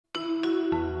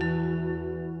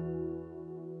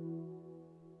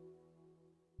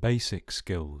Basic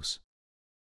skills.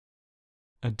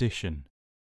 Addition.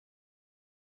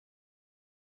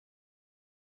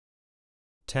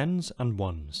 Tens and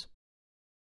ones.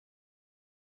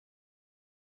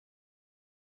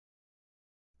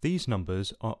 These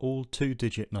numbers are all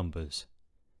two-digit numbers.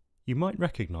 You might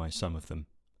recognise some of them.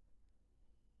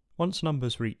 Once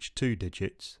numbers reach 2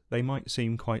 digits, they might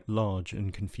seem quite large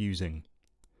and confusing.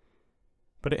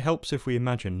 But it helps if we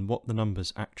imagine what the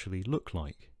numbers actually look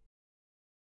like.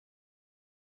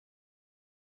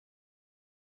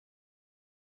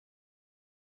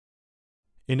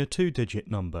 In a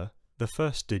two-digit number, the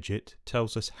first digit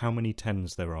tells us how many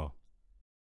tens there are.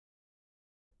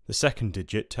 The second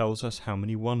digit tells us how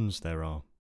many ones there are.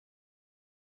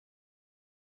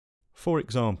 For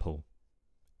example,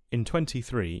 in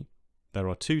 23, there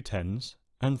are 2 tens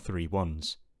and 3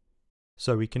 ones.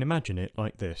 So we can imagine it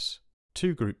like this: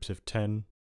 2 groups of 10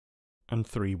 and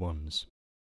 3 ones.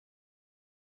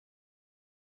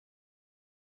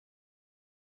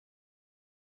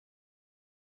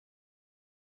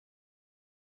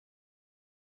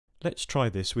 Let's try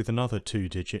this with another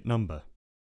two-digit number,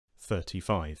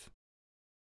 35.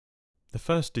 The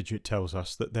first digit tells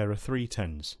us that there are 3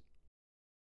 tens.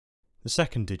 The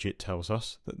second digit tells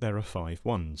us that there are 5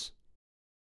 ones.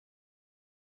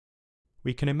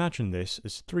 We can imagine this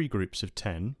as 3 groups of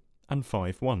 10 and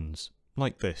 5 ones,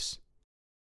 like this.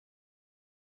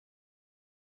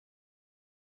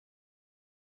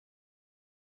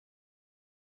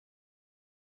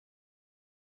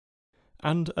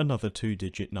 And another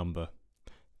two-digit number,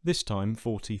 this time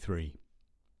 43.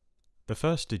 The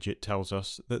first digit tells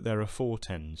us that there are 4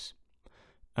 tens,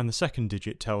 and the second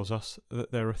digit tells us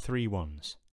that there are 3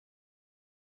 ones,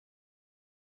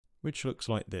 which looks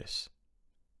like this: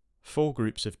 4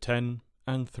 groups of 10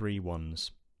 and 3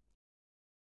 ones.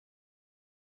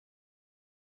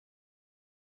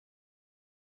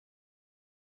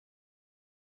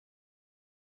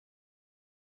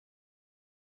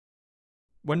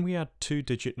 When we add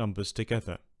two-digit numbers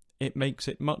together, it makes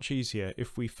it much easier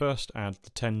if we first add the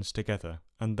tens together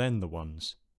and then the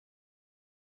ones.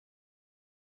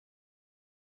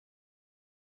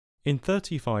 In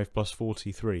 35 plus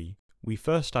 43, we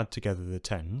first add together the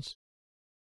tens,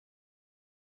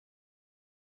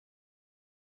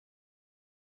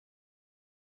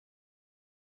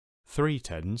 three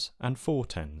tens and 4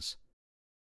 tens.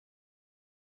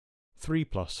 3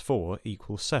 plus 4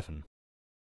 equals 7.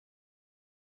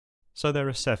 So there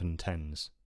are 7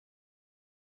 tens.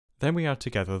 Then we add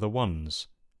together the ones.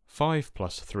 5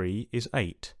 plus 3 is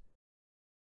 8.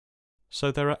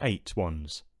 So there are 8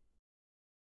 ones.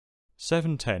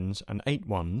 7 tens and 8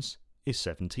 ones is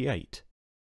 78.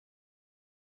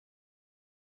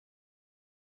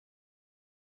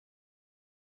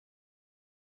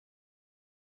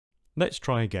 Let's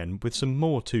try again with some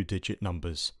more two-digit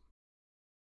numbers.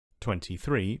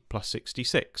 23 plus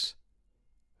 66.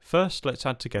 First, let's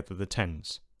add together the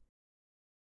tens.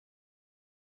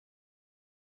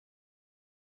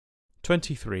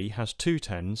 23 has 2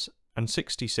 tens and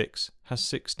 66 has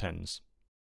 6 tens.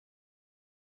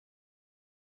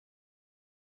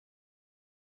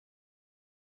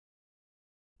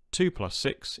 Two plus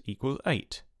 6 equals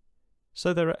 8,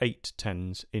 so there are 8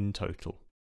 tens in total.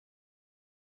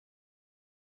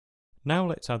 Now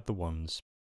let's add the ones.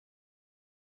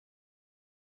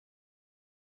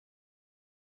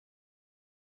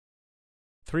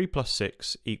 3 plus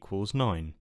 6 equals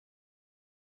 9,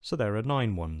 so there are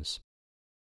 9 ones.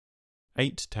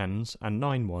 8 tens and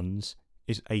 9 ones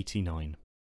is 89.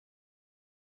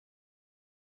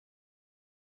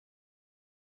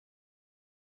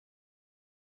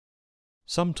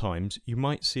 Sometimes you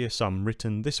might see a sum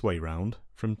written this way round,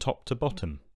 from top to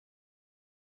bottom.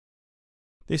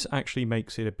 This actually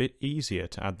makes it a bit easier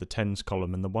to add the tens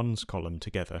column and the ones column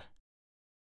together.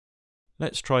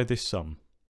 Let's try this sum.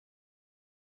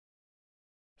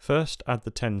 First, add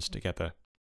the tens together.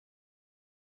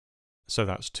 So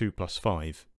that's 2 plus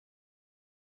 5.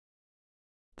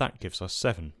 That gives us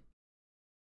 7.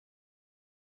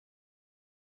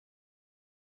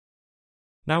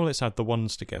 Now let's add the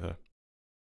ones together.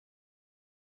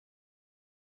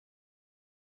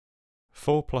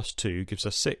 4 plus 2 gives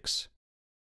us 6.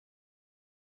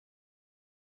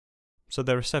 So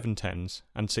there are 7 tens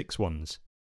and 6 ones,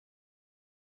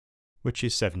 which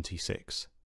is 76.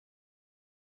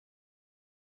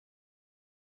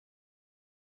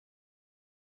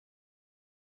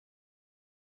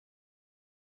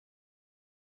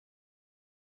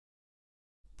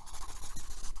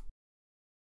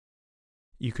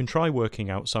 You can try working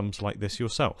out sums like this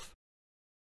yourself.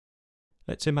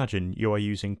 Let's imagine you are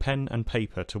using pen and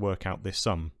paper to work out this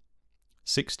sum.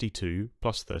 62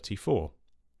 plus 34.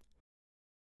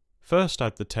 First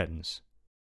add the tens.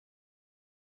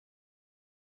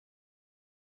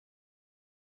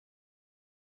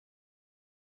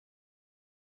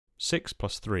 Six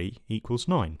plus 3 equals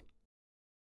 9.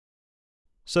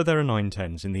 So there are 9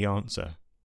 tens in the answer.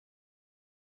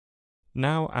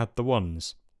 Now add the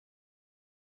ones.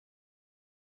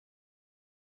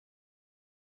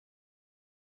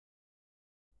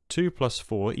 Two plus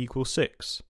 4 equals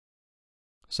 6.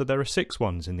 So there are 6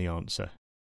 ones in the answer.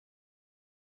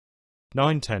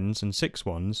 9 tens and 6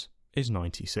 ones is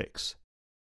 96.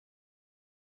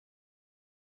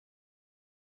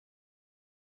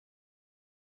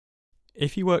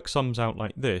 If you work sums out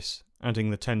like this,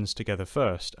 adding the tens together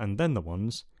first and then the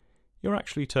ones, you're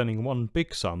actually turning one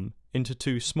big sum into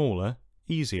two smaller,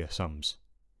 easier sums.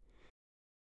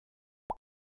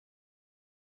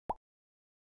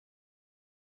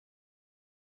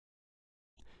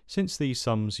 Since these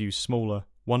sums use smaller,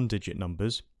 one-digit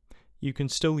numbers, you can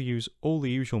still use all the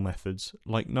usual methods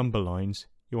like number lines,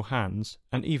 your hands,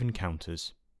 and even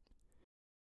counters.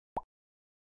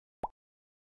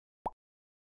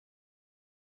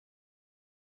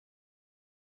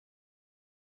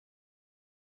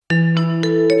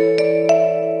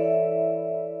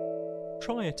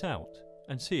 Try it out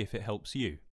and see if it helps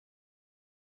you.